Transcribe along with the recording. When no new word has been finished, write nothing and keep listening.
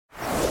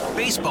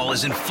Baseball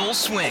is in full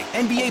swing.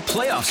 NBA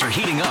playoffs are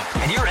heating up,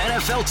 and your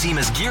NFL team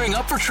is gearing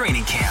up for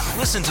training camp.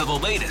 Listen to the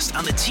latest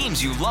on the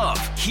teams you love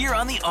here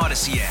on the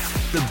Odyssey app.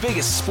 The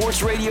biggest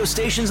sports radio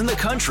stations in the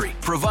country,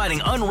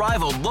 providing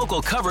unrivaled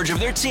local coverage of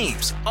their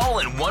teams, all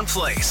in one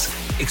place.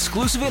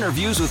 Exclusive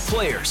interviews with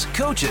players,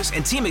 coaches,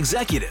 and team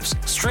executives,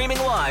 streaming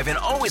live and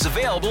always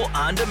available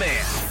on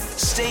demand.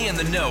 Stay in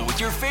the know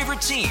with your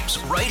favorite teams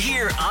right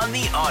here on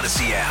the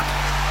Odyssey app.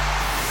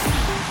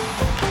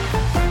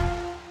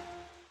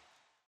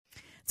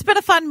 It's been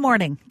a fun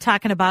morning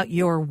talking about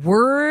your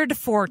word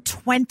for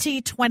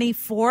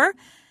 2024.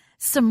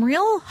 Some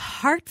real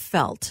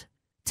heartfelt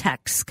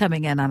texts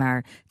coming in on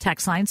our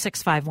text line,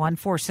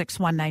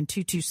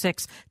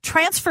 651-461-9226.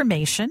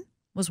 Transformation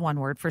was one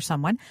word for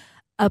someone.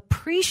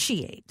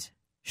 Appreciate,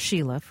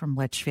 Sheila from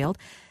Litchfield.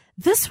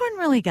 This one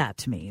really got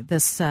to me.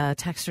 This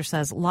texter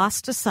says,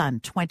 lost a son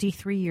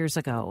 23 years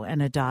ago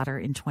and a daughter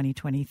in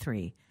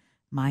 2023.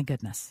 My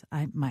goodness,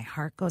 my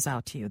heart goes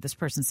out to you. This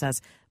person says,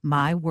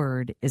 my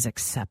word is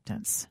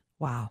acceptance.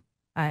 Wow.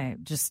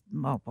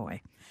 Oh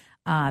boy.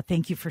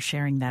 Thank you for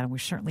sharing that. And we're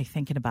certainly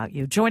thinking about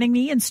you. Joining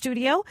me in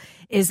studio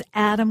is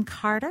Adam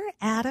Carter.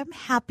 Adam,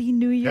 Happy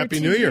New Year to you. Happy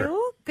New Year.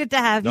 Good to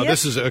have you. Now,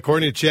 this is,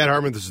 according to Chad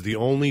Hartman, this is the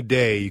only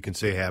day you can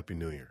say Happy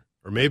New Year.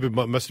 Or maybe it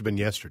must have been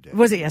yesterday.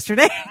 Was it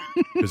yesterday?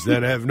 Because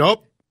then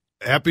nope.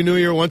 Happy New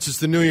Year. Once it's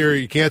the New Year,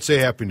 you can't say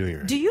Happy New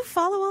Year. Do you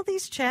follow all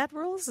these Chad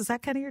rules? Is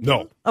that kind of your deal?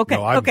 No. Okay.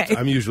 No,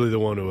 I'm usually the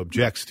one who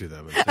objects to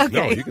them. And says, okay.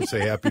 No, you can say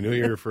Happy New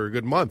Year for a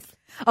good month.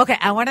 Okay.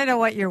 I want to know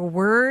what your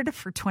word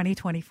for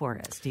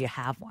 2024 is. Do you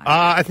have one?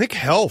 I think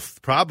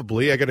health,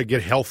 probably. I got to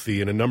get healthy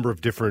in a number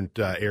of different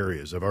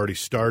areas. I've already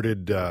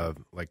started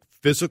like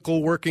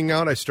physical working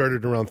out. I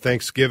started around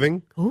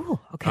Thanksgiving. Ooh,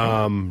 okay.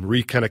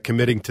 Kind of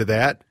committing to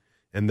that.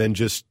 And then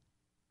just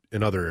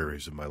in other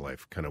areas of my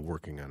life, kind of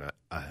working on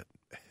a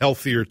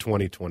healthier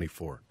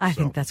 2024. I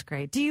think that's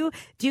great. Do you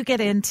get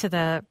into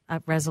the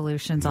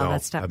resolutions, all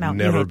that stuff? I've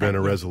never been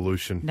a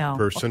resolution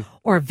person.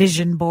 Or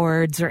vision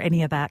boards or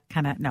any of that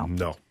kind of, no.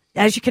 No.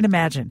 As you can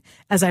imagine,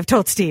 as I've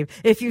told Steve,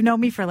 if you know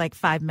me for like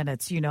 5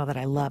 minutes, you know that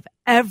I love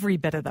every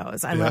bit of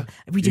those.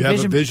 We do you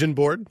have a vision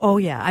board? Oh,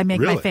 yeah. I make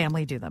my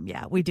family do them.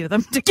 Yeah, we do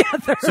them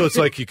together. So it's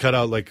like you cut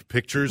out like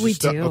pictures and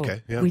stuff?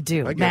 Okay. Yeah, we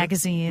do.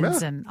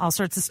 Magazines and all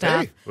sorts of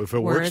stuff. Hey, if it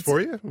works for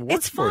you,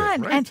 it's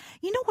fun. Right. And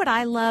you know what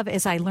I love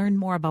is I learn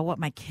more about what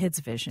my kids'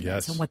 vision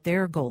is and what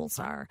their goals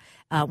are.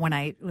 When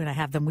I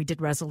have them, we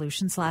did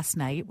resolutions last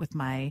night with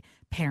my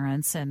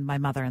parents and my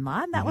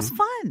mother-in-law, and that was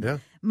fun. Yeah.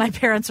 My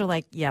parents are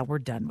like, yeah, we're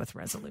done with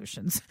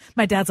resolutions.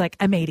 My dad's like,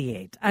 I'm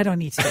 88. I don't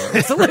need to do a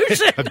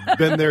resolution. I've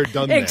been there,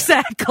 done that.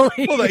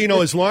 Exactly.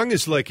 Well, as long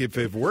as if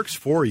it works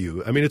for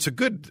you, I mean, it's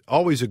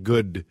always a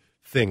good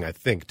thing, I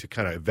think, to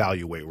kind of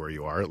evaluate where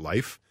you are at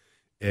life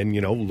and,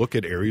 look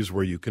at areas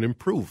where you can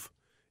improve.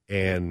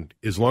 And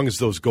as long as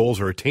those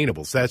goals are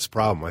attainable, so that's the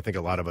problem. I think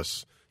a lot of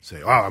us say,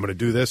 I'm going to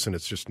do this, and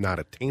it's just not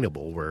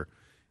attainable, where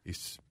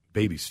it's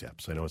baby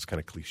steps. I know it's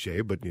kind of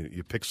cliche, but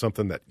you pick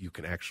something that you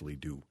can actually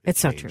do. It's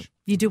so true.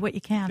 You do what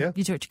you can. Yeah.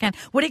 You do what you can.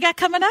 What do you got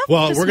coming up?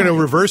 Well, we're going to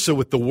reverse it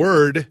with the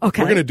word.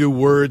 Okay. We're going to do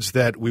words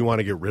that we want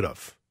to get rid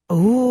of.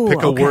 Ooh,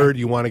 pick a word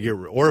you want to get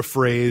rid of, or a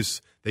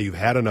phrase that you've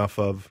had enough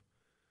of,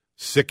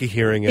 sick of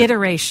hearing it.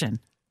 Iteration.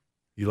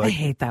 I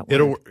hate that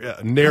word.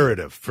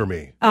 Narrative for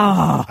me.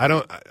 Oh.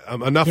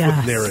 I'm enough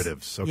with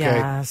narratives, okay?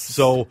 Yes.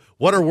 So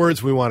what are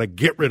words we want to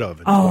get rid of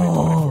in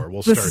 2024?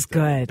 We'll start this is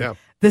good. Yeah.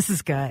 This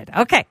is good.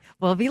 Okay.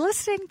 We'll be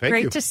listening.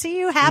 Thank you. To see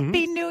you.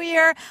 Happy New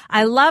Year.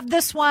 I love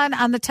this one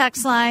on the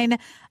text line.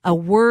 A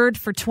word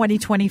for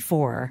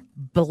 2024.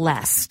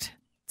 Blessed.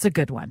 It's a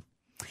good one.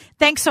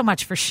 Thanks so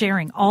much for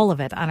sharing all of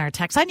it on our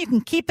text line. You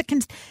can keep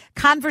the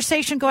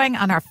conversation going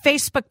on our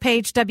Facebook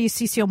page,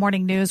 WCCO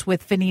Morning News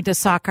with Vineeta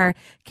Soccer.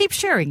 Keep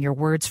sharing your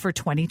words for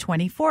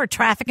 2024.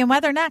 Traffic and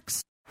weather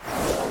next.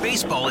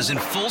 Baseball is in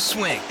full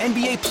swing.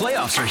 NBA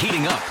playoffs are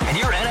heating up, and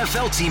your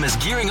NFL team is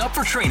gearing up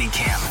for training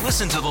camp.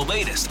 Listen to the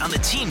latest on the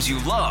teams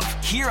you love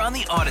here on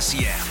the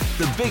Odyssey app.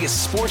 The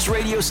biggest sports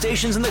radio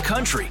stations in the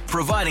country,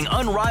 providing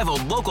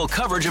unrivaled local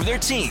coverage of their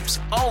teams,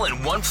 all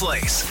in one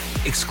place.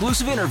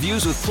 Exclusive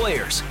interviews with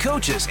players,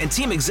 coaches, and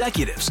team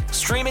executives,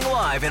 streaming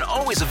live and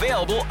always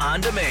available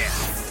on demand.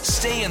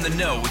 Stay in the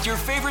know with your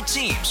favorite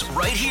teams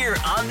right here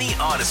on the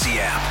Odyssey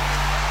app.